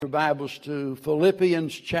Your Bibles to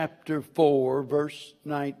Philippians chapter 4, verse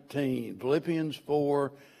 19. Philippians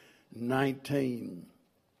 4:19.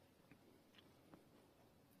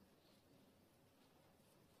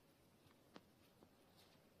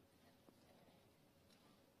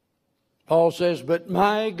 Paul says, "But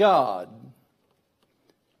my God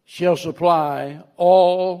shall supply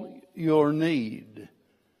all your need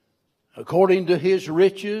according to His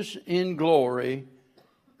riches in glory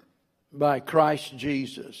by Christ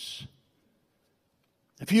Jesus."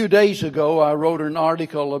 A few days ago, I wrote an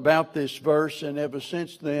article about this verse, and ever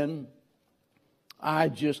since then, I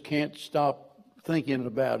just can't stop thinking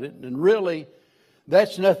about it. And really,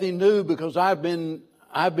 that's nothing new, because I've been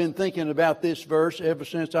thinking about this verse ever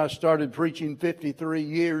since I started preaching 53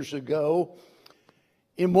 years ago.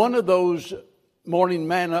 In one of those Morning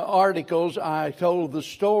Manna articles, I told the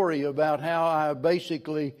story about how I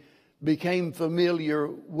basically became familiar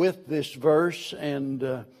with this verse, and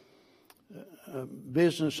a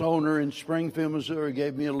business owner in Springfield, Missouri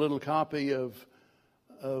gave me a little copy of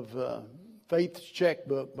Faith's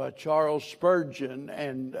Checkbook by Charles Spurgeon,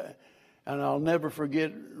 and I'll never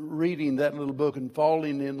forget reading that little book and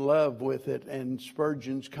falling in love with it and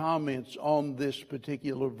Spurgeon's comments on this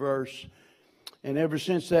particular verse. And ever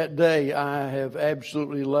since that day, I have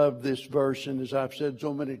absolutely loved this verse, and as I've said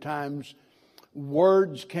so many times,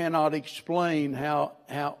 words cannot explain how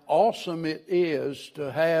awesome it is to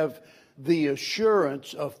have the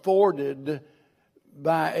assurance afforded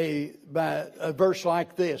by a verse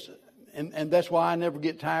like this. And that's why I never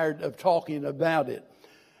get tired of talking about it.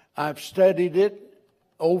 I've studied it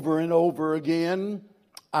over and over again.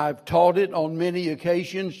 I've taught it on many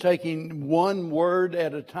occasions, taking one word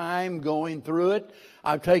at a time, going through it.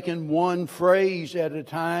 I've taken one phrase at a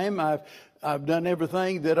time. I've done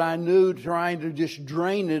everything that I knew, trying to just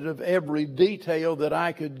drain it of every detail that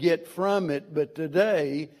I could get from it. But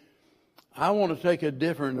today, I want to take a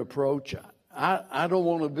different approach. I don't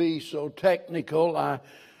want to be so technical. I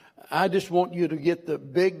just want you to get the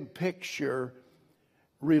big picture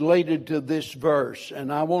related to this verse,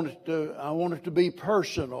 and I want it to be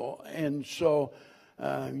personal. And so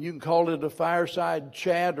you can call it a fireside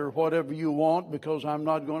chat or whatever you want, because I'm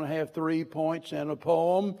not going to have 3 points and a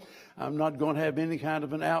poem. I'm not going to have any kind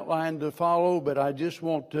of an outline to follow, but I just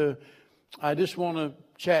want to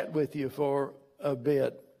chat with you for a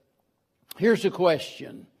bit. Here's a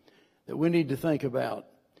question that we need to think about.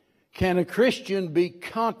 Can a Christian be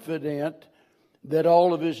confident that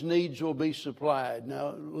all of his needs will be supplied?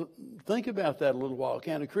 Now, think about that a little while.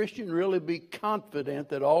 Can a Christian really be confident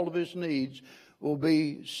that all of his needs will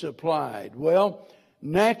be supplied? Well,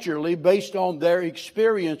 naturally, based on their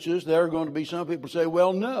experiences, there are going to be some people say,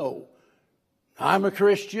 well, no. I'm a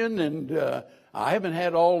Christian and I haven't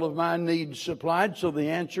had all of my needs supplied, so the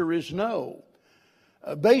answer is no.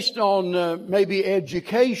 Based on maybe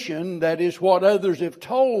education, that is what others have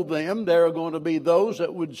told them, there are going to be those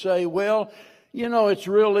that would say, well, you know, it's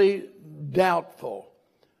really doubtful.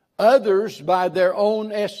 Others, by their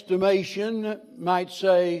own estimation, might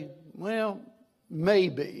say, well,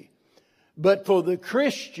 maybe. But for the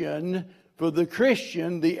Christian,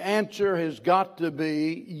 the answer has got to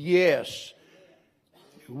be yes.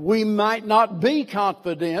 We might not be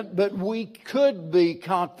confident, but we could be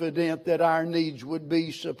confident that our needs would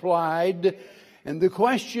be supplied. And the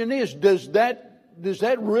question is, does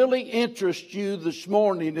that really interest you this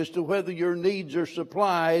morning as to whether your needs are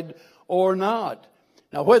supplied or not?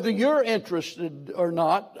 Now, whether you're interested or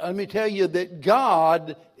not, let me tell you that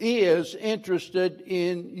God is interested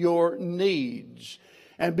in your needs.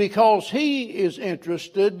 And because He is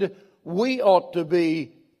interested, we ought to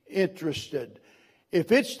be interested.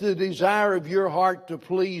 If it's the desire of your heart to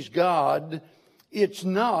please God, it's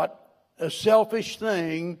not a selfish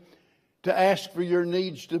thing to ask for your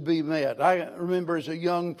needs to be met. I remember as a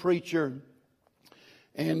young preacher,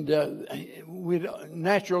 and we'd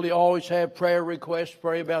naturally always have prayer requests,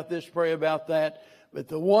 pray about this, pray about that. But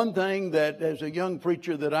the one thing that as a young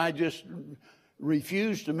preacher that I just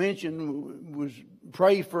refused to mention was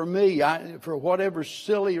pray for me. For whatever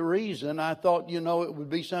silly reason, I thought, it would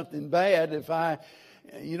be something bad if I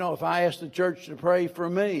asked the church to pray for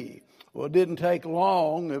me. Well, it didn't take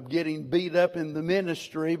long of getting beat up in the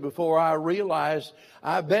ministry before I realized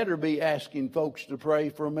I better be asking folks to pray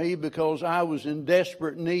for me, because I was in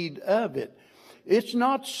desperate need of it. It's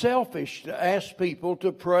not selfish to ask people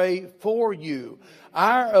to pray for you.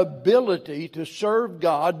 Our ability to serve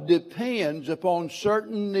God depends upon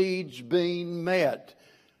certain needs being met.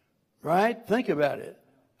 Right? Think about it.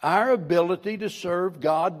 Our ability to serve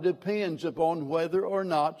God depends upon whether or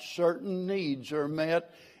not certain needs are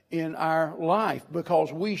met in our life,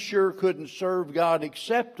 because we sure couldn't serve God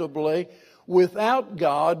acceptably without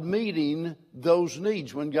God meeting those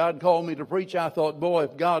needs. When God called me to preach, I thought, boy,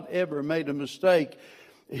 if God ever made a mistake,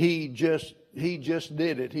 He just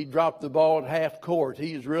did it. He dropped the ball at half court.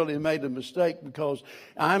 He's really made a mistake, because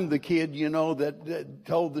I'm the kid, that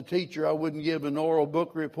told the teacher I wouldn't give an oral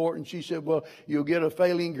book report. And she said, well, you'll get a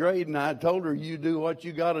failing grade. And I told her, you do what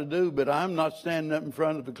you got to do, but I'm not standing up in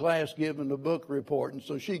front of the class giving a book report. And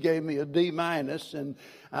so she gave me a D-, and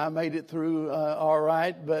I made it through all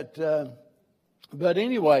right. But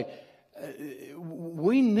anyway,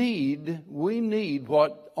 we need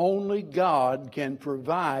what only God can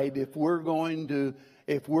provide if we're going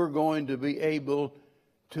to be able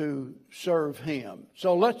to serve Him.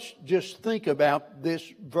 So let's just think about this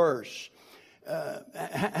verse.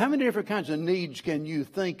 How many different kinds of needs can you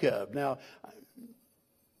think of? Now,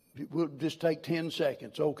 we'll just take 10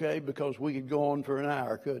 seconds, okay? Because we could go on for an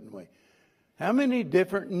hour, couldn't we? How many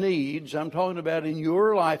different needs, I'm talking about in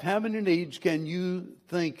your life, how many needs can you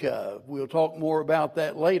think of? We'll talk more about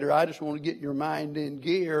that later. I just want to get your mind in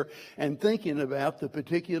gear and thinking about the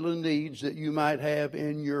particular needs that you might have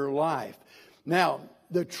in your life. Now,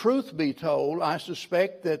 the truth be told, I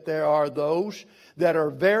suspect that there are those that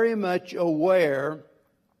are very much aware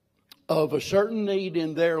of a certain need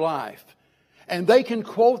in their life. And they can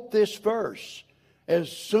quote this verse. As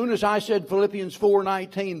soon as I said Philippians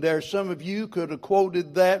 4:19, there some of you could have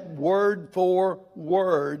quoted that word for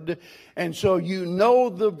word. And so you know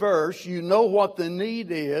the verse, you know what the need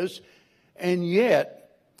is, and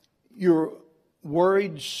yet you're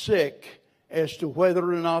worried sick as to whether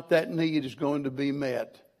or not that need is going to be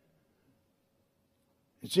met.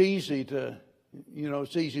 It's easy to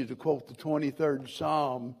quote the 23rd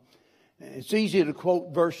Psalm. It's easy to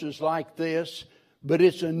quote verses like this. But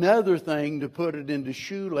it's another thing to put it into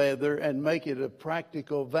shoe leather and make it a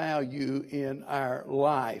practical value in our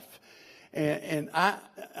life. And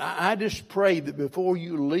I just pray that before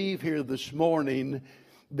you leave here this morning,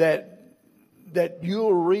 that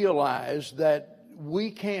you'll realize that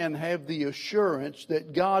we can have the assurance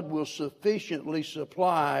that God will sufficiently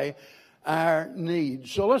supply our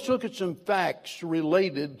needs. So let's look at some facts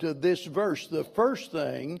related to this verse. The first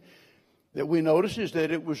thing that we notice is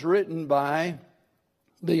that it was written by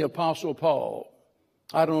the Apostle Paul.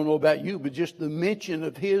 I don't know about you, but just the mention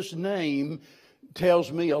of his name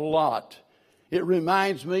tells me a lot. It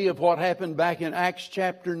reminds me of what happened back in Acts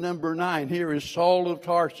chapter number 9. Here is Saul of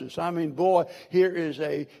Tarsus. I mean, boy, here is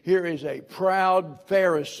a proud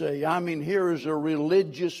Pharisee. I mean, here is a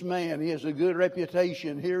religious man. He has a good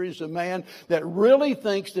reputation. Here is a man that really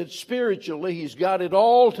thinks that spiritually he's got it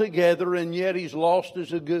all together, and yet he's lost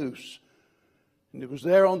as a goose. And it was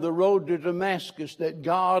there on the road to Damascus that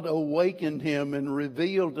God awakened him and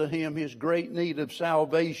revealed to him his great need of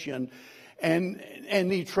salvation. And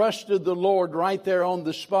he trusted the Lord right there on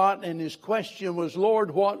the spot. And his question was,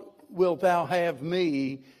 Lord, what wilt thou have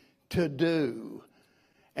me to do?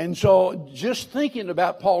 And so just thinking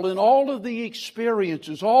about Paul and all of the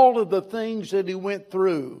experiences, all of the things that he went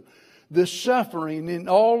through, the suffering in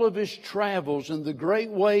all of his travels and the great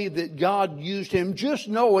way that God used him, just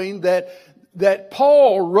knowing that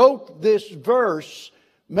Paul wrote this verse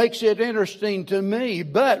makes it interesting to me.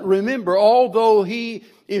 But remember, although he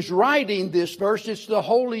is writing this verse, it's the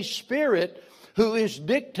Holy Spirit who is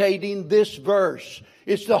dictating this verse.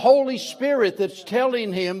 It's the Holy Spirit that's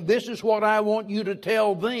telling him, this is what I want you to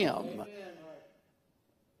tell them.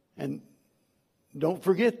 And don't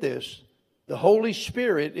forget this. The Holy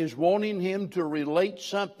Spirit is wanting him to relate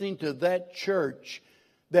something to that church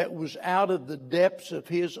that was out of the depths of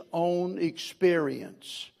his own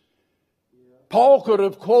experience. Paul could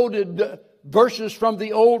have quoted verses from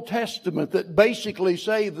the Old Testament that basically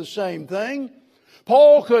say the same thing.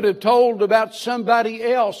 Paul could have told about somebody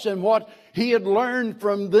else and what he had learned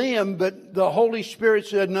from them, but the Holy Spirit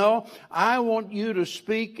said, no, I want you to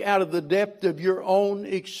speak out of the depth of your own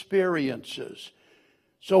experiences.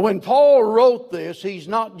 So when Paul wrote this, he's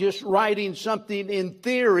not just writing something in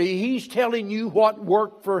theory. He's telling you what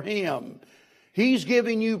worked for him. He's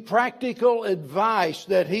giving you practical advice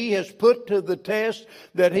that he has put to the test,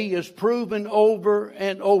 that he has proven over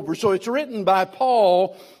and over. So it's written by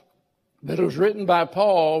Paul, but it was written by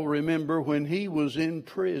Paul, remember, when he was in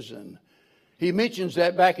prison. He mentions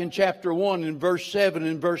that back in chapter 1 in verse 7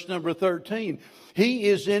 and verse number 13. He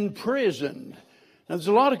is in prison. Now, there's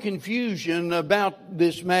a lot of confusion about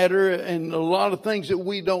this matter and a lot of things that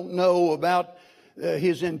we don't know about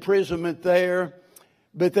his imprisonment there.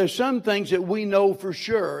 But there's some things that we know for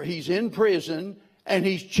sure. He's in prison and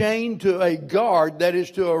he's chained to a guard, that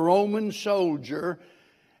is to a Roman soldier.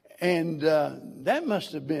 And that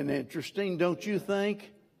must have been interesting, don't you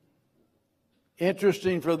think?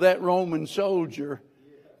 Interesting for that Roman soldier.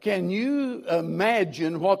 Can you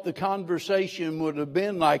imagine what the conversation would have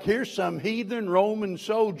been like? Here's some heathen Roman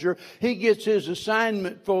soldier. He gets his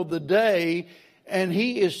assignment for the day, and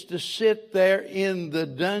he is to sit there in the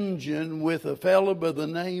dungeon with a fellow by the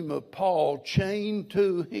name of Paul chained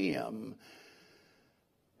to him.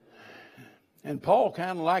 And Paul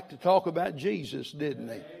kind of liked to talk about Jesus, didn't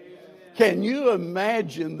he? Can you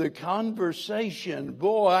imagine the conversation?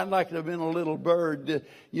 Boy, I'd like to have been a little bird,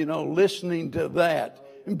 listening to that.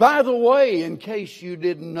 And by the way, in case you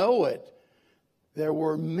didn't know it, there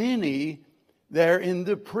were many there in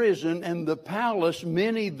the prison and the palace,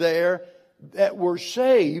 many there that were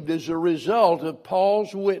saved as a result of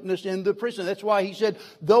Paul's witness in the prison. That's why he said,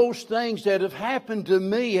 those things that have happened to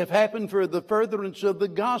me have happened for the furtherance of the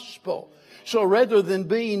gospel. So rather than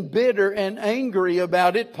being bitter and angry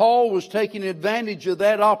about it, Paul was taking advantage of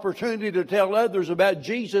that opportunity to tell others about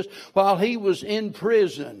Jesus while he was in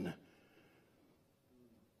prison.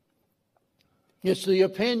 It's the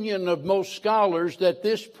opinion of most scholars that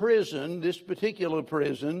this particular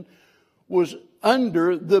prison, was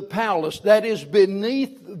under the palace, that is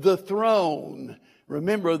beneath the throne.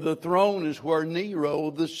 Remember, the throne is where Nero,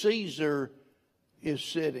 the Caesar, is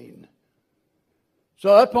sitting.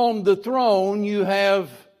 So up on the throne you have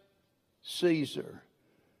Caesar.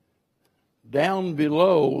 Down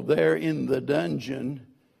below there in the dungeon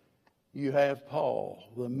you have Paul,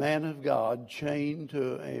 the man of God, chained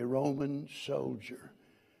to a Roman soldier.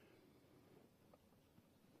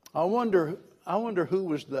 I wonder who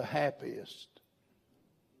was the happiest.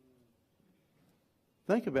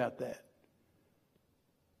 Think about that.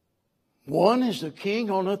 One is the king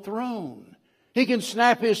on a throne. He can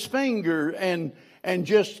snap his finger and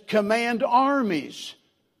just command armies.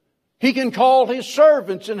 He can call his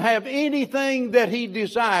servants and have anything that he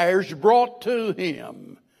desires brought to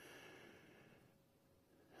him.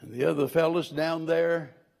 And the other fellas down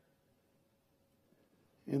there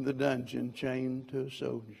in the dungeon, chained to a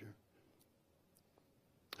soldier.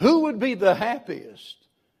 Who would be the happiest?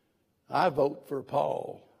 I vote for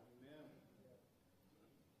Paul.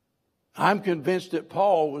 I'm convinced that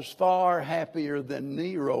Paul was far happier than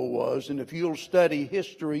Nero was. And if you'll study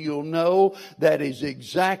history, you'll know that is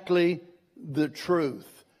exactly the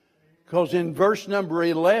truth. Because in verse number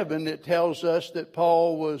 11, it tells us that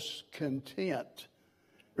Paul was content.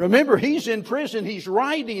 Remember, he's in prison. He's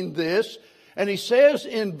writing this. And he says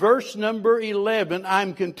in verse number 11,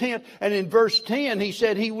 I'm content. And in verse 10, he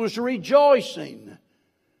said he was rejoicing.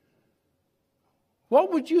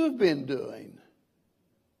 What would you have been doing?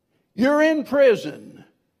 You're in prison,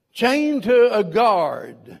 chained to a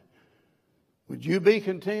guard. Would you be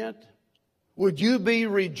content? Would you be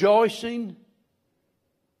rejoicing?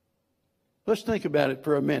 Let's think about it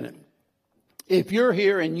for a minute. If you're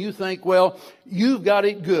here and you think, well, you've got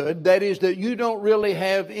it good, that is that you don't really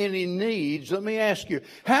have any needs, let me ask you,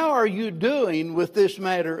 how are you doing with this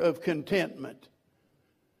matter of contentment?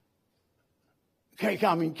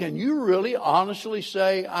 Can you really honestly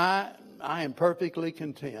say, I am perfectly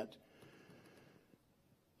content?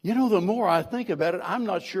 You know, the more I think about it, I'm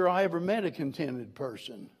not sure I ever met a contented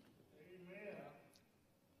person.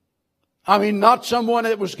 I mean, not someone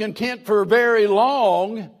that was content for very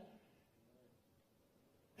long.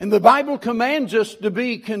 And the Bible commands us to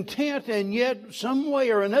be content, and yet some way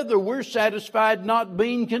or another we're satisfied not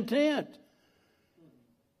being content.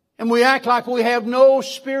 And we act like we have no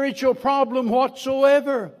spiritual problem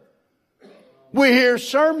whatsoever. We hear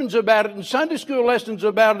sermons about it and Sunday school lessons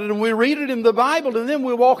about it, and we read it in the Bible, and then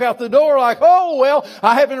we walk out the door like, oh, well,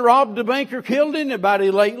 I haven't robbed a bank or killed anybody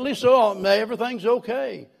lately, so everything's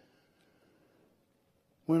okay.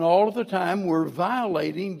 When all of the time we're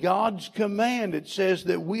violating God's command. It says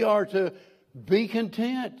that we are to be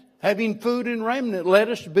content. Having food and raiment, let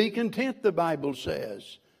us be content, the Bible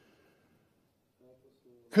says.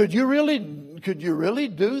 Could you really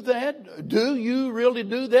do that? Do you really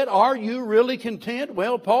do that? Are you really content?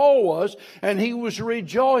 Well, Paul was, and he was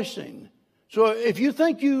rejoicing. So if you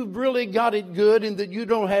think you've really got it good and that you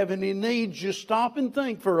don't have any needs, just stop and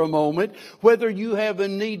think for a moment whether you have a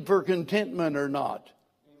need for contentment or not.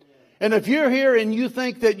 And if you're here and you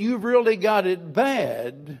think that you've really got it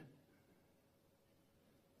bad,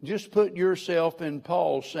 just put yourself in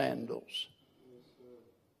Paul's sandals.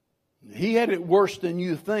 He had it worse than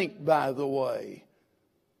you think, by the way.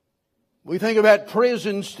 We think about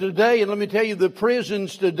prisons today, and let me tell you, the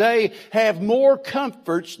prisons today have more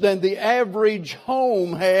comforts than the average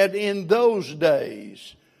home had in those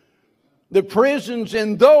days. The prisons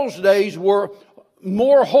in those days were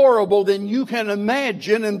more horrible than you can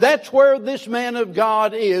imagine, and that's where this man of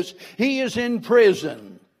God is. He is in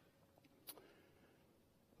prison.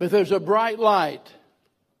 But there's a bright light.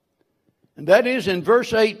 And that is in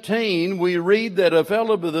verse 18, we read that a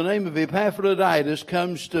fellow by the name of Epaphroditus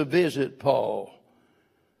comes to visit Paul.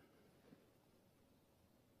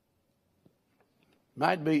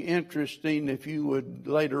 Might be interesting if you would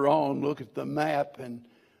later on look at the map and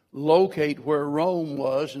locate where Rome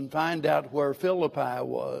was and find out where Philippi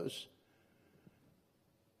was.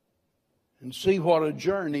 And see what a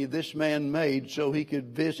journey this man made so he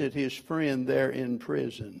could visit his friend there in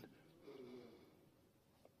prison.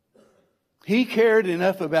 He cared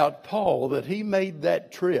enough about Paul that he made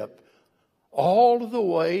that trip all the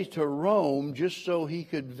way to Rome just so he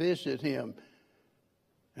could visit him.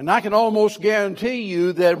 And I can almost guarantee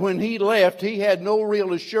you that when he left, he had no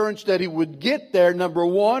real assurance that he would get there, number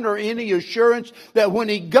one, or any assurance that when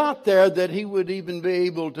he got there that he would even be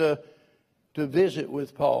able to visit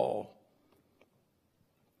with Paul.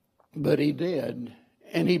 But he did.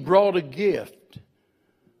 And he brought a gift.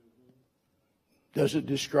 Does it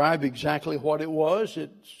describe exactly what it was?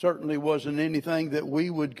 It certainly wasn't anything that we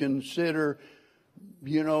would consider,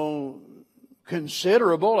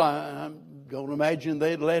 considerable. I'm going to imagine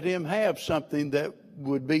they'd let him have something that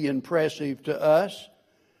would be impressive to us.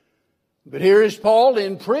 But here is Paul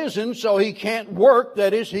in prison, so he can't work.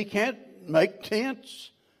 That is, he can't make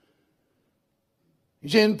tents.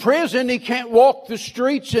 He's in prison. He can't walk the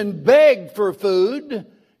streets and beg for food.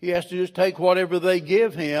 He has to just take whatever they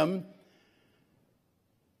give him.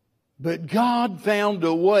 But God found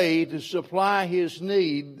a way to supply his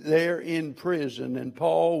need there in prison, and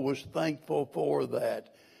Paul was thankful for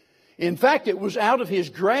that. In fact, it was out of his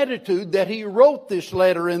gratitude that he wrote this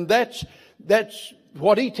letter, and that's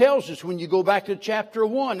what he tells us when you go back to chapter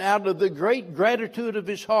 1. Out of the great gratitude of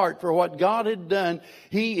his heart for what God had done,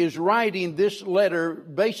 he is writing this letter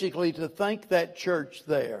basically to thank that church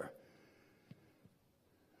there.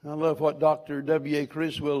 I love what Dr. W.A.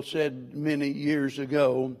 Criswell said many years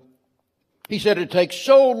ago. He said, it takes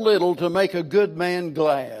so little to make a good man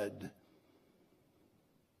glad.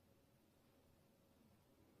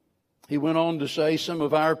 He went on to say some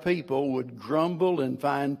of our people would grumble and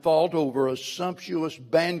find fault over a sumptuous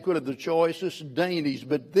banquet of the choicest dainties.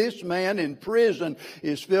 But this man in prison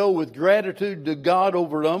is filled with gratitude to God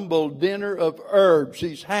over an humble dinner of herbs.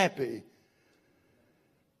 He's happy.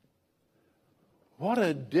 What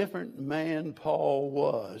a different man Paul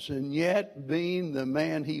was. And yet, being the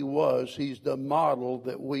man he was, he's the model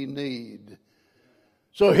that we need.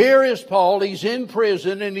 So here is Paul. He's in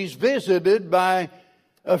prison and he's visited by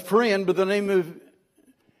a friend by the name of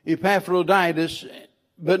Epaphroditus.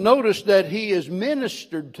 But notice that he is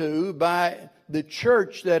ministered to by the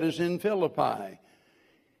church that is in Philippi.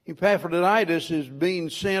 Epaphroditus is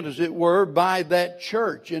being sent, as it were, by that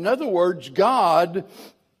church. In other words, God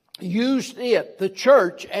used it, the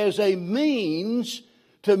church, as a means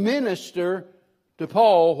to minister to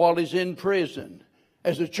Paul while he's in prison.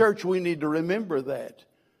 As a church, we need to remember that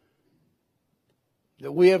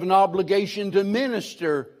we have an obligation to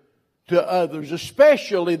minister to others,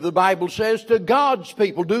 especially, the Bible says, to God's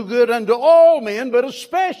people. Do good unto all men, but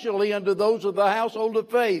especially unto those of the household of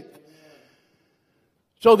faith.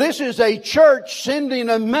 So this is a church sending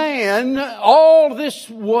a man all this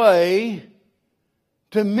way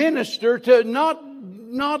to minister to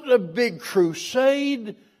not a big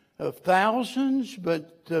crusade of thousands,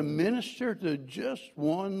 but to minister to just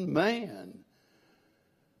one man.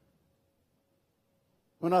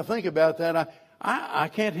 When I think about that, I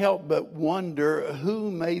can't help but wonder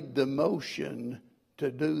who made the motion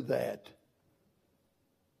to do that.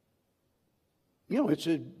 It's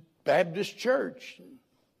a Baptist church.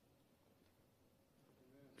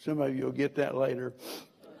 Some of you will get that later.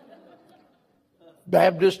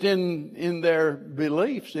 Baptist in their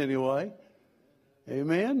beliefs anyway.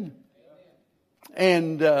 Amen.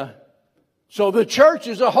 And so the church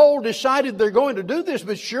as a whole decided they're going to do this,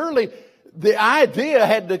 but surely the idea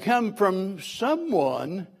had to come from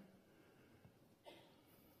someone.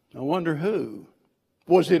 I wonder who.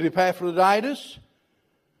 Was it Epaphroditus?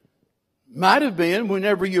 Might have been.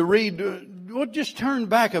 Whenever you read, just turn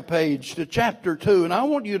back a page to chapter 2, and I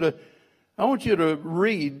want you to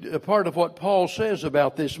read a part of what Paul says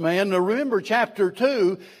about this man. Now remember, chapter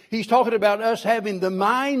 2, he's talking about us having the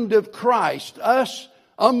mind of Christ, us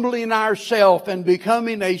humbling ourselves and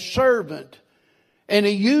becoming a servant. And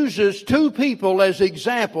he uses two people as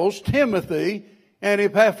examples, Timothy and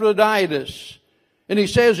Epaphroditus. And he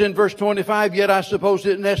says in verse 25, yet I suppose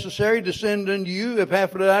it necessary to send unto you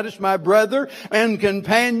Epaphroditus, my brother and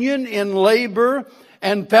companion in labor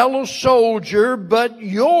and fellow soldier, but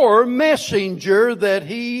your messenger, that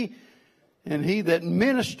he that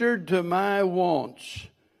ministered to my wants.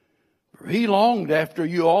 For he longed after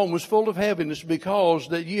you all and was full of heaviness, because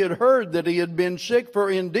that ye had heard that he had been sick, for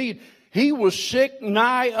indeed he was sick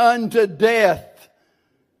nigh unto death.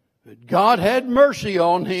 But God had mercy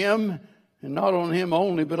on him, and not on him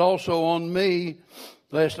only, but also on me,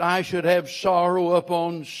 lest I should have sorrow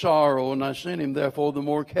upon sorrow. And I sent him therefore the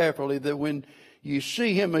more carefully, that when you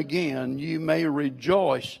see him again, you may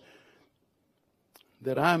rejoice,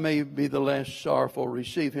 that I may be the less sorrowful.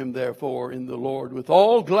 Receive him therefore in the Lord with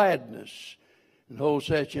all gladness, and hold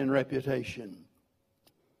such in reputation.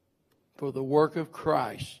 For the work of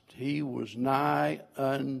Christ, he was nigh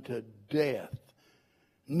unto death,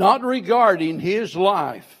 not regarding his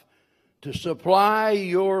life, to supply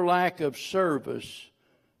your lack of service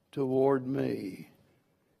toward me.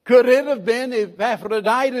 Could it have been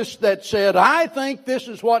Epaphroditus that said, I think this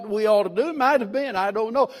is what we ought to do? It might have been. I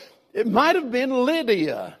don't know. It might have been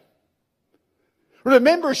Lydia.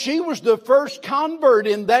 Remember, she was the first convert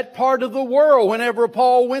in that part of the world. Whenever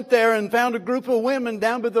Paul went there and found a group of women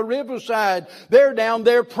down by the riverside, they're down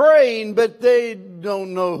there praying, but they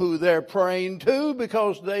don't know who they're praying to,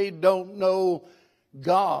 because they don't know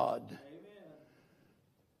God.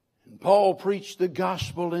 And Paul preached the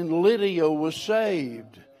gospel, and Lydia was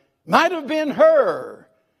saved. Might have been her.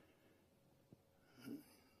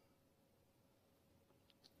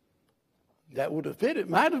 That would have fit. It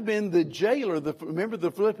might have been the jailer. Remember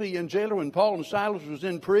the Philippian jailer when Paul and Silas was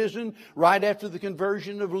in prison right after the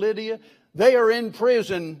conversion of Lydia? They are in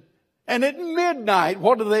prison, and at midnight,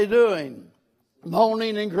 what are they doing?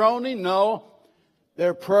 Moaning and groaning? No.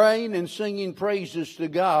 They're praying and singing praises to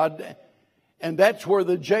God. And that's where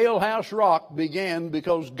the jailhouse rock began,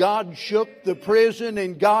 because God shook the prison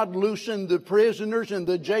and God loosened the prisoners, and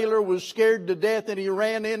the jailer was scared to death, and he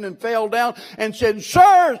ran in and fell down and said,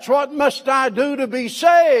 Sirs, what must I do to be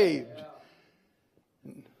saved?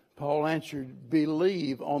 Paul answered,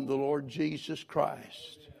 believe on the Lord Jesus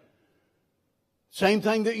Christ. Same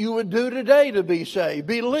thing that you would do today to be saved.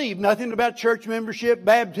 Believe. Nothing about church membership,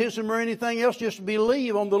 baptism, or anything else. Just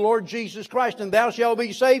believe on the Lord Jesus Christ, and thou shalt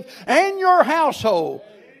be saved, and your household.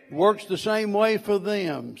 Works the same way for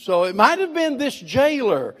them. So it might have been this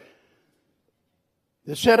jailer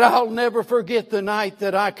that said, I'll never forget the night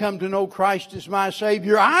that I come to know Christ as my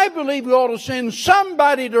Savior. I believe we ought to send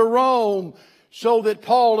somebody to Rome so that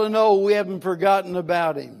Paul will know we haven't forgotten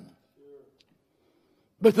about him.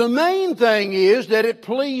 But the main thing is that it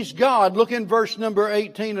pleased God. Look in verse number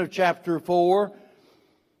 18 of chapter 4.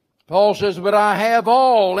 Paul says, but I have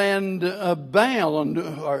all and abound.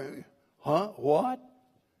 What?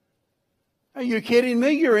 Are you kidding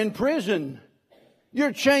me? You're in prison.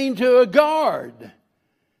 You're chained to a guard.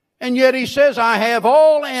 And yet he says, I have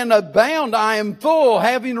all and abound. I am full,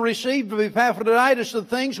 having received of Epaphroditus the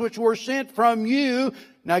things which were sent from you.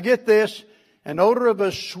 Now get this. An odor of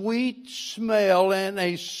a sweet smell, and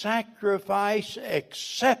a sacrifice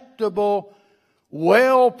acceptable,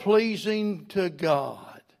 well-pleasing to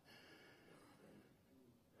God.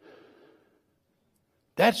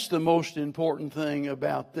 That's the most important thing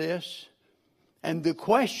about this. And the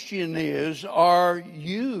question is, are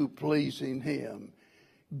you pleasing Him?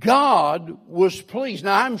 God was pleased.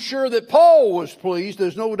 Now, I'm sure that Paul was pleased.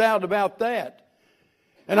 There's no doubt about that.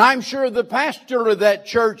 And I'm sure the pastor of that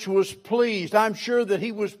church was pleased. I'm sure that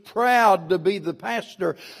he was proud to be the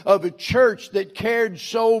pastor of a church that cared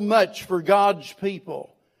so much for God's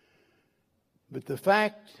people. But the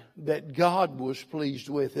fact that God was pleased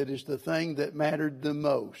with it is the thing that mattered the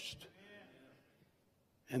most.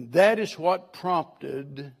 And that is what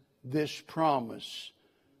prompted this promise.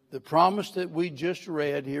 The promise that we just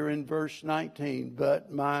read here in verse 19. But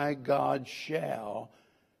my God shall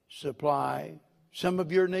supply some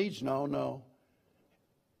of your needs? No.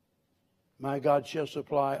 My God shall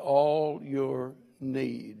supply all your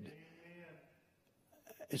need.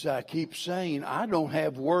 As I keep saying, I don't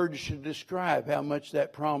have words to describe how much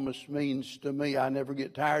that promise means to me. I never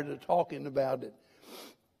get tired of talking about it.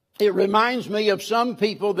 It reminds me of some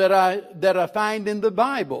people that I find in the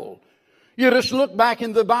Bible. You just look back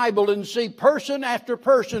in the Bible and see person after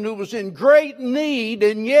person who was in great need,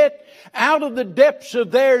 and yet out of the depths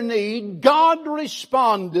of their need, God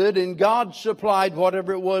responded and God supplied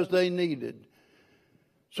whatever it was they needed.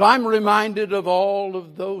 So I'm reminded of all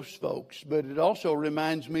of those folks, but it also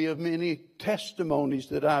reminds me of many testimonies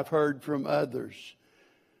that I've heard from others.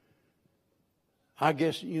 I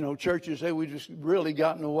guess, churches say we just really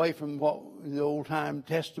gotten away from what the old time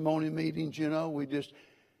testimony meetings, we just...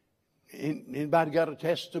 Anybody got a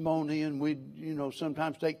testimony? And we,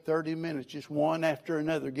 sometimes take 30 minutes, just one after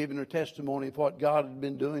another, giving a testimony of what God had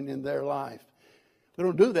been doing in their life. We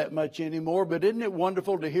don't do that much anymore, but isn't it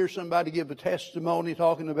wonderful to hear somebody give a testimony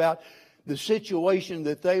talking about the situation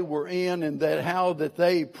that they were in and how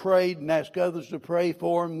they prayed and asked others to pray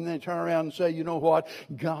for them, and then turn around and say, you know what,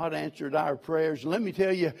 God answered our prayers. Let me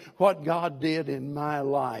tell you what God did in my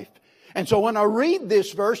life. And so when I read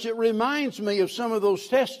this verse, it reminds me of some of those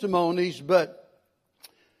testimonies, but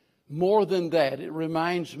more than that, it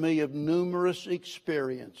reminds me of numerous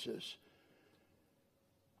experiences.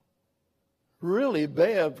 Really,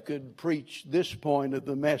 Bev could preach this point of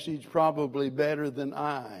the message probably better than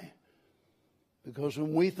I. Because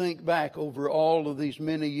when we think back over all of these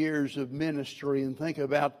many years of ministry and think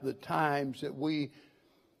about the times that we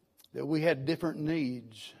had different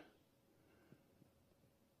needs,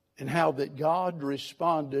 and how that God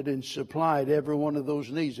responded and supplied every one of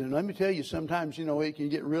those needs. And let me tell you, sometimes, it can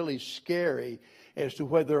get really scary as to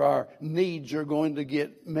whether our needs are going to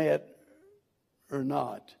get met or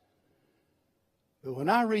not. But when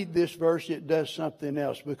I read this verse, it does something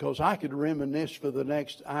else, because I could reminisce for the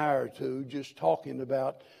next hour or two just talking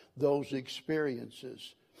about those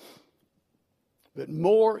experiences. But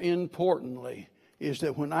more importantly is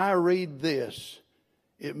that when I read this,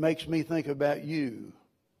 it makes me think about you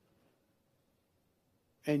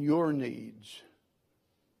and your needs.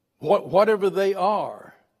 Whatever they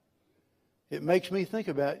are, it makes me think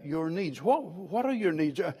about your needs. What are your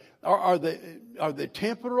needs? Are they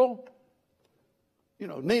temporal?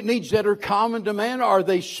 Needs that are common to man. Are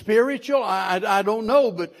they spiritual? I don't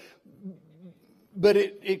know, but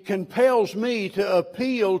it compels me to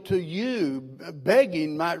appeal to you.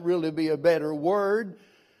 Begging might really be a better word,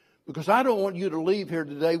 because I don't want you to leave here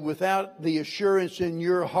today without the assurance in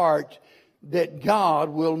your heart that God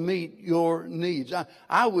will meet your needs.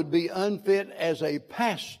 I would be unfit as a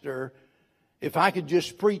pastor if I could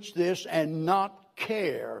just preach this and not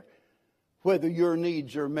care whether your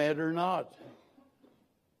needs are met or not.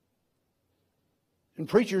 And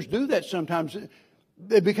preachers do that sometimes.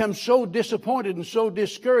 They become so disappointed and so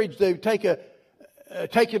discouraged, they take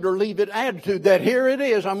it or leave it attitude that here it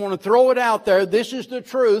is, I'm going to throw it out there, this is the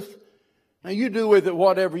truth. Now you do with it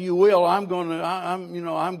whatever you will. I'm going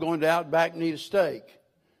to Outback and eat a steak.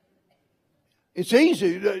 It's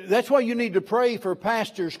easy. That's why you need to pray for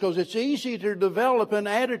pastors, because it's easy to develop an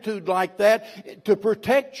attitude like that to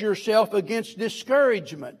protect yourself against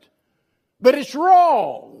discouragement. But it's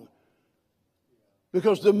wrong.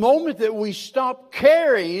 Because the moment that we stop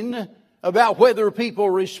caring about whether people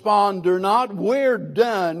respond or not, we're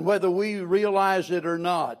done, whether we realize it or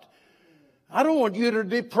not. I don't want you to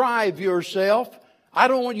deprive yourself. I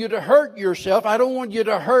don't want you to hurt yourself. I don't want you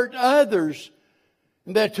to hurt others.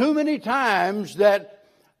 And there are too many times that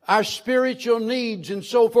our spiritual needs and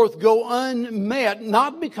so forth go unmet,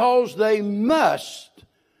 not because they must,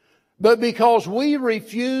 but because we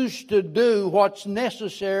refuse to do what's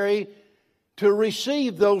necessary to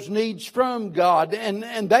receive those needs from God.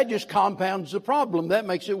 And that just compounds the problem. That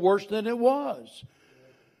makes it worse than it was.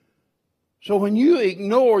 So when you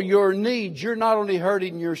ignore your needs, you're not only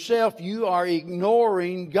hurting yourself, you are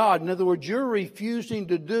ignoring God. In other words, you're refusing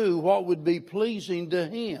to do what would be pleasing to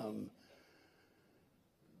Him.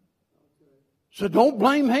 So don't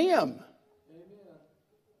blame Him,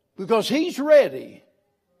 because He's ready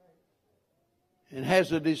and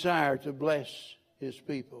has a desire to bless His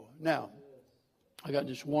people. Now, I got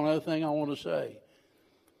just one other thing I want to say.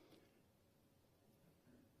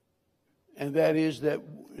 And that is that,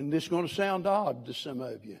 and this is going to sound odd to some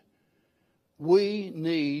of you, we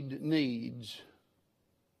need needs.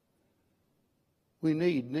 We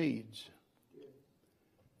need needs.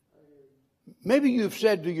 Maybe you've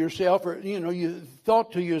said to yourself, or you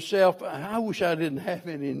thought to yourself, I wish I didn't have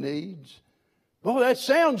any needs. Well, that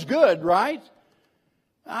sounds good, right?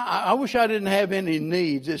 I wish I didn't have any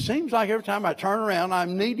needs. It seems like every time I turn around,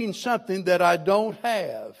 I'm needing something that I don't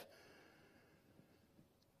have.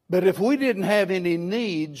 But if we didn't have any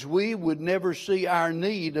needs, we would never see our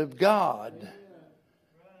need of God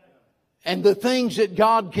and the things that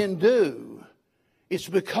God can do. It's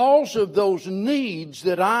because of those needs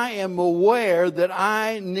that I am aware that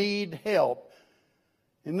I need help.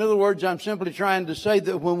 In other words, I'm simply trying to say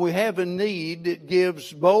that when we have a need, it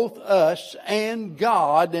gives both us and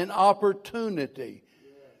God an opportunity.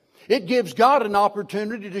 It gives God an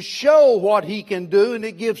opportunity to show what He can do, and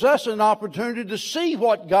it gives us an opportunity to see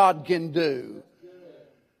what God can do.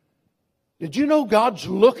 Did you know God's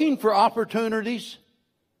looking for opportunities?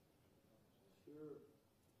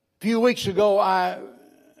 A few weeks ago, I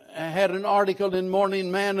had an article in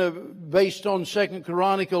Morning Manna based on 2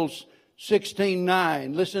 Chronicles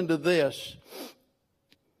 16:9. Listen to this.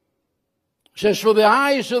 It says, "For the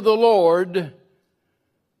eyes of the Lord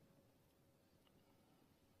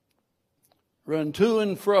run to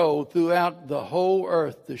and fro throughout the whole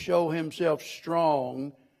earth to show himself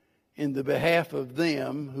strong in the behalf of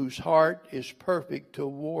them whose heart is perfect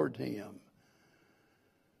toward him."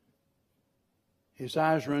 His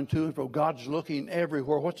eyes run to and fro. God's looking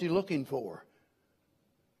everywhere. What's he looking for?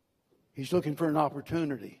 He's looking for an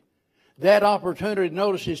opportunity. That opportunity,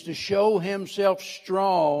 notice, is to show himself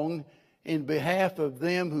strong in behalf of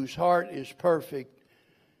them whose heart is perfect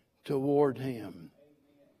toward him.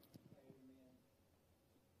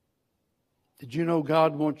 Did you know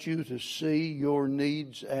God wants you to see your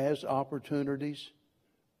needs as opportunities?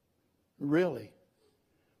 Really.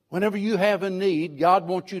 Whenever you have a need, God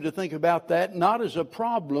wants you to think about that not as a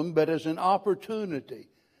problem, but as an opportunity.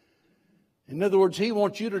 In other words, He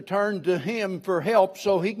wants you to turn to Him for help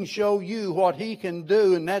so He can show you what He can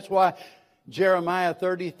do. And that's why Jeremiah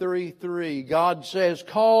 33:3, God says,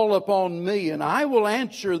 "Call upon me, and I will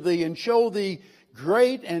answer thee, and show thee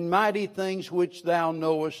great and mighty things which thou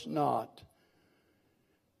knowest not."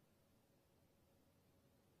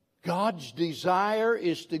 God's desire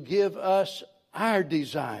is to give us our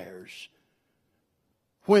desires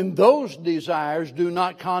when those desires do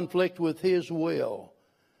not conflict with His will.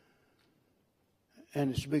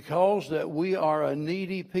 And it's because that we are a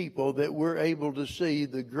needy people that we're able to see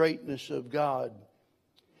the greatness of God.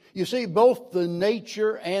 You see, both the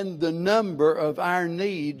nature and the number of our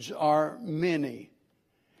needs are many.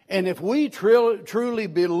 And if we truly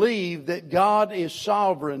believe that God is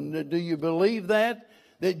sovereign, do you believe that?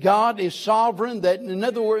 That God is sovereign? That in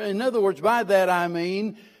other words, by that I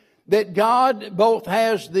mean that God both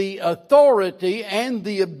has the authority and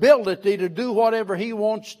the ability to do whatever He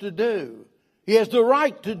wants to do. He has the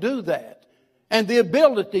right to do that and the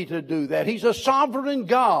ability to do that. He's a sovereign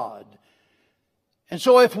God. And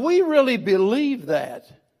so if we really believe that,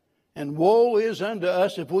 and woe is unto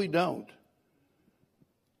us if we don't.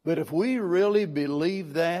 But if we really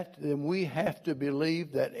believe that, then we have to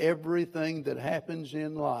believe that everything that happens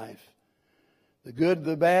in life, the good,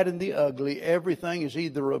 the bad, and the ugly, everything is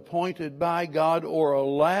either appointed by God or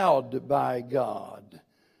allowed by God.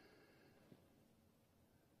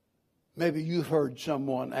 Maybe you've heard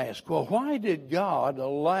someone ask, well, why did God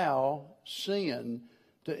allow sin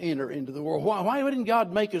to enter into the world? Why didn't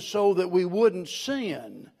God make us so that we wouldn't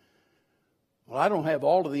sin? Well, I don't have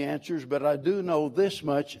all of the answers, but I do know this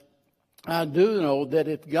much. I do know that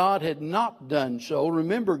if God had not done so,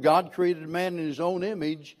 remember, God created man in His own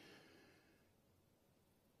image.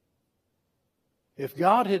 If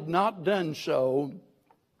God had not done so,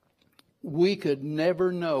 we could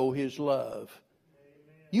never know His love.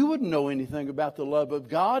 You wouldn't know anything about the love of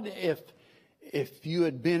God if you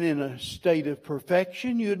had been in a state of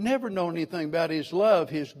perfection. You'd never know anything about His love,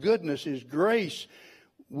 His goodness, His grace.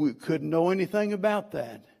 We couldn't know anything about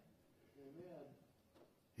that.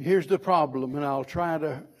 Here's the problem, and I'll try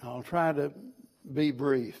to be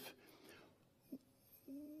brief.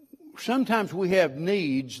 Sometimes we have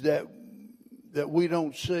needs that we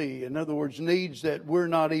don't see. In other words, needs that we're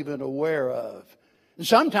not even aware of. And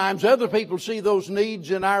sometimes other people see those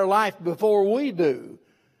needs in our life before we do.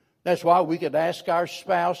 That's why we could ask our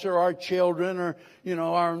spouse or our children or,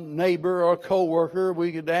 our neighbor or coworker.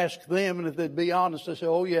 We could ask them, and if they'd be honest, they say,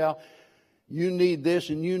 "Oh yeah, you need this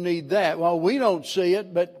and you need that." Well, we don't see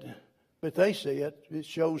it, but they see it. It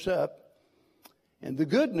shows up. And the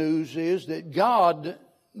good news is that God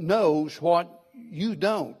knows what you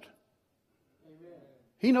don't. Amen.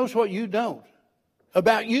 He knows what you don't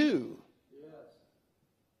about you.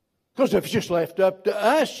 Because if it's just left up to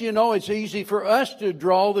us, it's easy for us to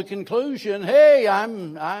draw the conclusion, hey,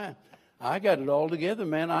 I got it all together,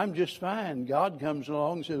 man. I'm just fine. God comes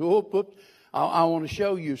along and says, whoop, I want to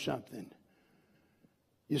show you something.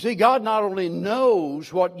 You see, God not only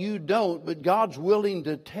knows what you don't, but God's willing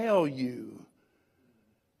to tell you.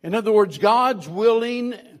 In other words, God's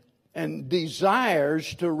willing and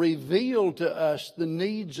desires to reveal to us the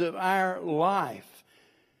needs of our life.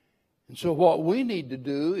 And so what we need to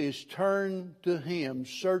do is turn to Him.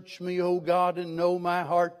 Search me, O God, and know my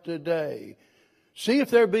heart today. See if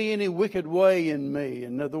there be any wicked way in me.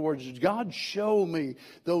 In other words, God, show me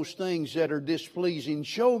those things that are displeasing.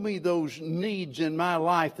 Show me those needs in my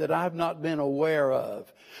life that I've not been aware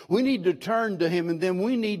of. We need to turn to Him, and then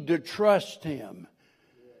we need to trust Him.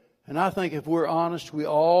 And I think if we're honest, we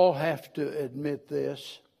all have to admit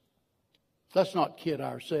this. Let's not kid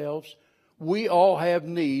ourselves. We all have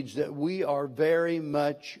needs that we are very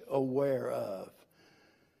much aware of.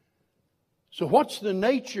 So what's the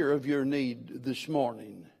nature of your need this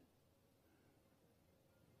morning?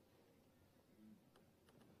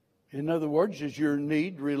 In other words, does your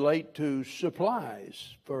need relate to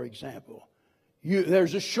supplies, for example?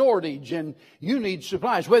 There's a shortage and you need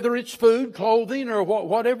supplies, whether it's food, clothing, or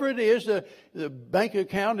whatever it is. The bank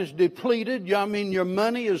account is depleted. I mean, your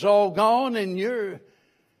money is all gone and you're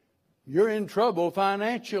in trouble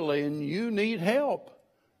financially and you need help.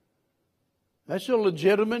 That's a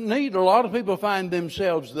legitimate need. A lot of people find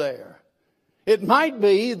themselves there. It might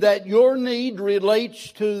be that your need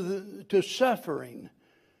relates to suffering.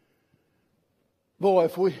 Boy,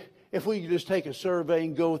 if we could just take a survey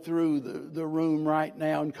and go through the room right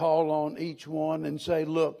now and call on each one and say,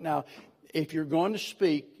 look, now, if you're going to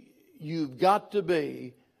speak, you've got to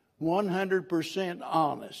be 100%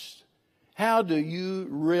 honest. How do you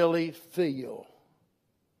really feel?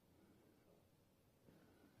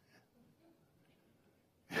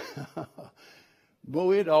 Boy,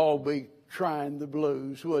 we'd all be crying the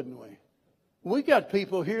blues, wouldn't we? We got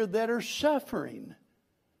people here that are suffering.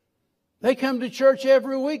 They come to church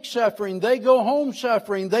every week suffering. They go home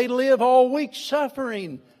suffering. They live all week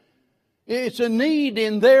suffering. It's a need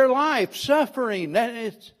in their life, suffering.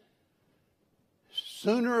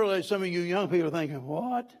 Sooner or later, some of you young people are thinking,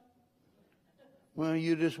 what? Well,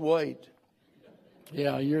 you just wait.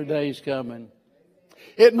 Yeah, your day's coming.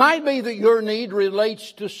 It might be that your need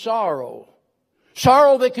relates to sorrow.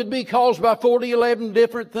 Sorrow that could be caused by 11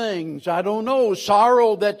 different things. I don't know.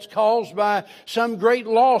 Sorrow that's caused by some great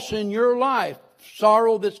loss in your life.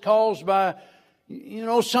 Sorrow that's caused by,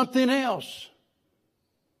 something else.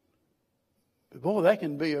 But boy, that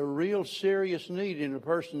can be a real serious need in a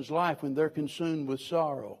person's life when they're consumed with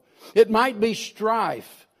sorrow. It might be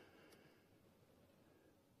strife.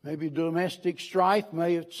 Maybe domestic strife,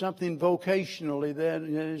 maybe it's something vocationally that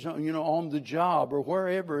is, on the job or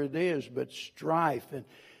wherever it is, but strife. And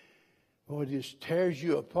boy, it just tears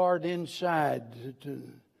you apart inside to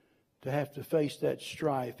have to face that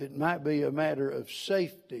strife. It might be a matter of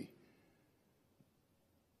safety.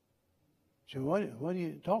 So what are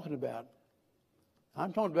you talking about?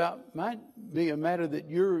 I'm talking about, might be a matter that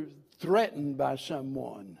you're threatened by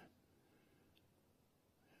someone.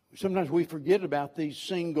 Sometimes we forget about these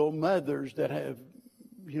single mothers that have,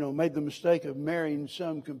 made the mistake of marrying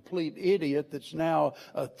some complete idiot that's now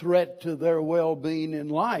a threat to their well-being in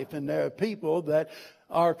life. And there are people that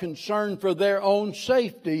are concerned for their own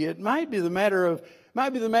safety. It might be the matter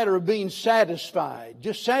of being satisfied.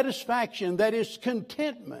 Just satisfaction, that is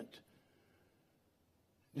contentment.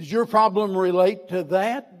 Does your problem relate to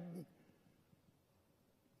that?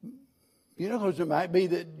 Because it might be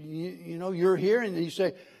that, you're here and you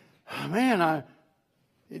say, oh, man,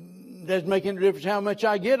 it doesn't make any difference how much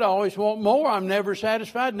I get. I always want more. I'm never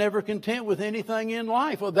satisfied, never content with anything in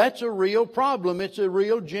life. Well, that's a real problem. It's a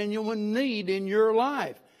real genuine need in your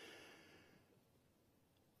life.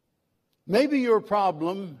 Maybe your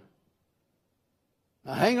problem,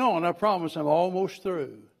 now hang on, I promise I'm almost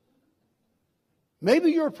through.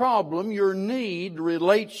 Maybe your problem, your need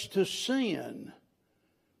relates to sin.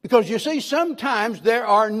 Because you see, sometimes there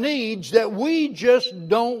are needs that we just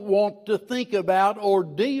don't want to think about or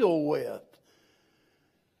deal with.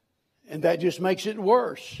 And that just makes it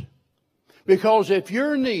worse. Because if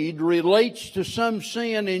your need relates to some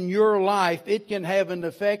sin in your life, it can have an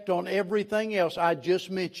effect on everything else I just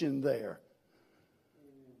mentioned there.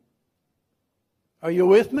 Are you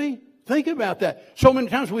with me? Think about that. So many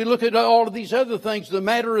times we look at all of these other things, the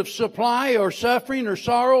matter of supply or suffering or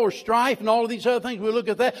sorrow or strife and all of these other things. We look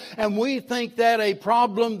at that and we think that a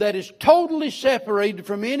problem that is totally separated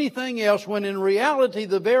from anything else, when in reality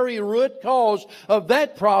the very root cause of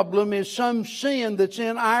that problem is some sin that's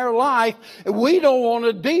in our life. We don't want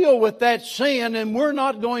to deal with that sin, and we're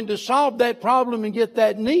not going to solve that problem and get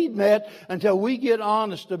that need met until we get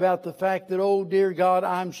honest about the fact that, oh dear God,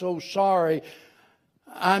 I'm so sorry.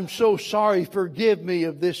 I'm so sorry, forgive me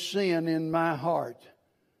of this sin in my heart.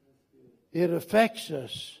 It affects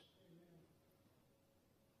us.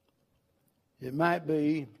 It might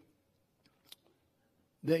be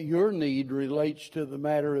that your need relates to the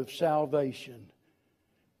matter of salvation.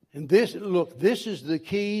 And this is the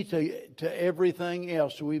key to everything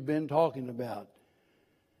else we've been talking about.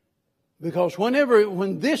 Because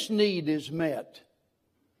when this need is met,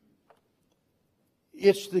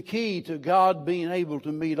 it's the key to God being able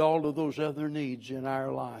to meet all of those other needs in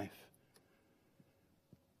our life.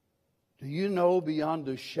 Do you know beyond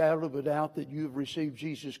a shadow of a doubt that you've received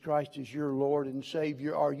Jesus Christ as your Lord and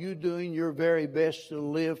Savior? Are you doing your very best to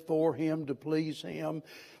live for Him, to please Him,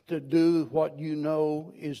 to do what you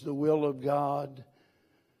know is the will of God?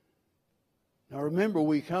 Now remember,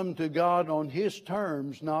 we come to God on His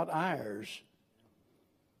terms, not ours.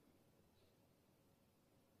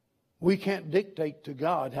 We can't dictate to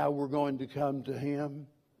God how we're going to come to Him.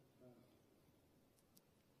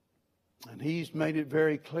 And He's made it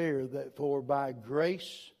very clear that for by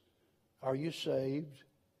grace are you saved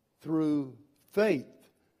through faith,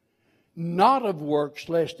 not of works,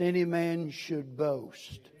 lest any man should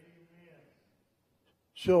boast.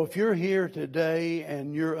 So if you're here today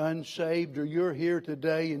and you're unsaved, or you're here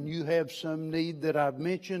today and you have some need that I've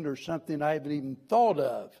mentioned or something I haven't even thought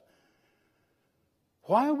of,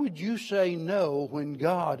 why would you say no when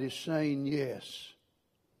God is saying yes?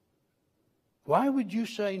 Why would you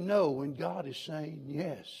say no when God is saying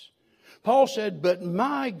yes? Paul said, but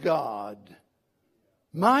my God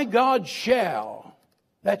shall,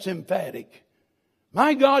 that's emphatic,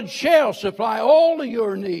 my God shall supply all of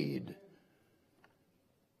your need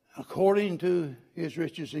according to His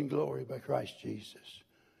riches in glory by Christ Jesus.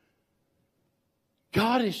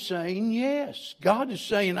 God is saying yes. God is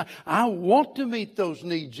saying, I want to meet those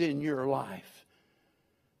needs in your life.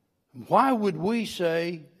 Why would we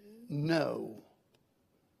say no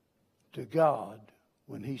to God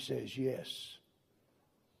when He says yes?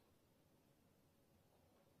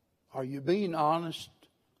 Are you being honest?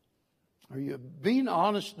 Are you being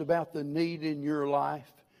honest about the need in your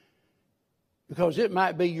life? Because it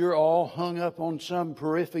might be you're all hung up on some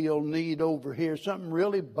peripheral need over here, something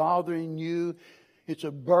really bothering you. It's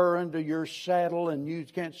a burr under your saddle and you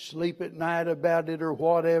can't sleep at night about it or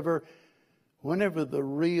whatever. Whenever the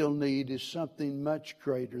real need is something much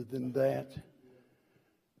greater than that.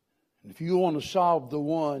 And if you want to solve the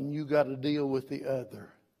one, you got to deal with the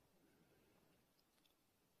other.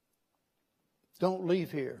 Don't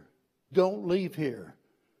leave here. Don't leave here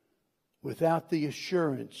without the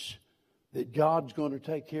assurance that God's going to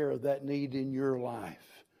take care of that need in your life.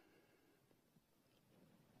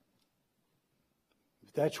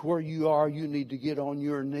 If that's where you are, you need to get on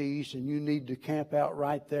your knees and you need to camp out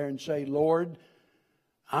right there and say, Lord,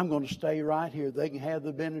 I'm going to stay right here. They can have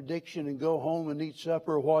the benediction and go home and eat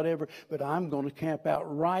supper or whatever, but I'm going to camp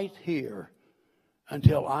out right here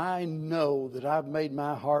until I know that I've made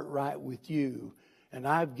my heart right with you and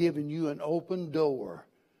I've given you an open door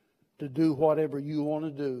to do whatever you want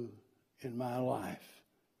to do in my life.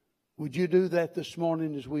 Would you do that this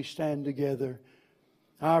morning as we stand together?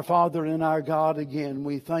 Our Father and our God, again,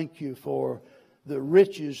 we thank you for the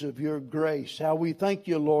riches of your grace. How we thank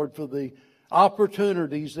you, Lord, for the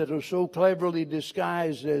opportunities that are so cleverly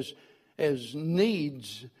disguised as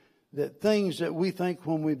needs, that things that we think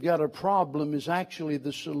when we've got a problem is actually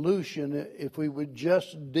the solution if we would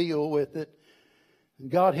just deal with it.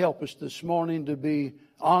 God, help us this morning to be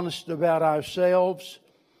honest about ourselves.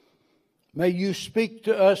 May you speak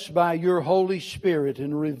to us by your Holy Spirit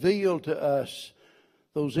and reveal to us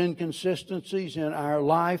those inconsistencies in our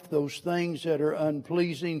life, those things that are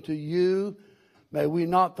unpleasing to you. May we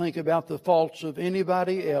not think about the faults of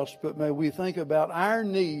anybody else, but may we think about our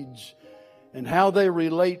needs and how they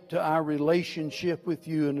relate to our relationship with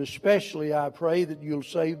you. And especially I pray that you'll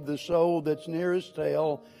save the soul that's nearest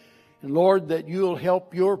hell. And Lord, that you'll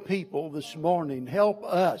help your people this morning. Help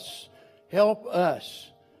us,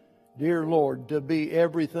 dear Lord, to be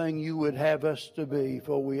everything you would have us to be.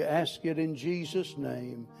 For we ask it in Jesus'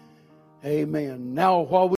 name. Amen. Now, while we